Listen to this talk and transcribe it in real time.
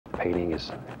painting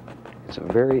is, it's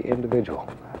very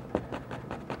individual.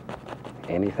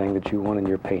 Anything that you want in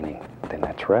your painting, then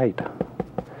that's right.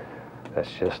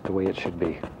 That's just the way it should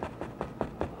be.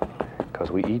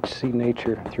 Because we each see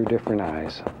nature through different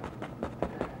eyes.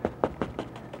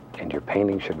 And your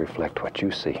painting should reflect what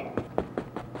you see.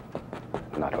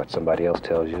 Not what somebody else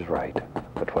tells you is right,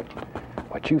 but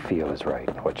what you feel is right.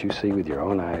 What you see with your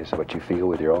own eyes, what you feel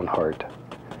with your own heart.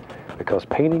 Because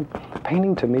painting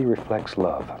to me reflects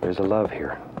love. There's a love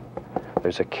here.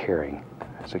 There's a caring.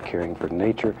 There's a caring for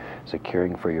nature. There's a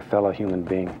caring for your fellow human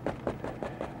being.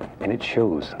 And it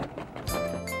shows.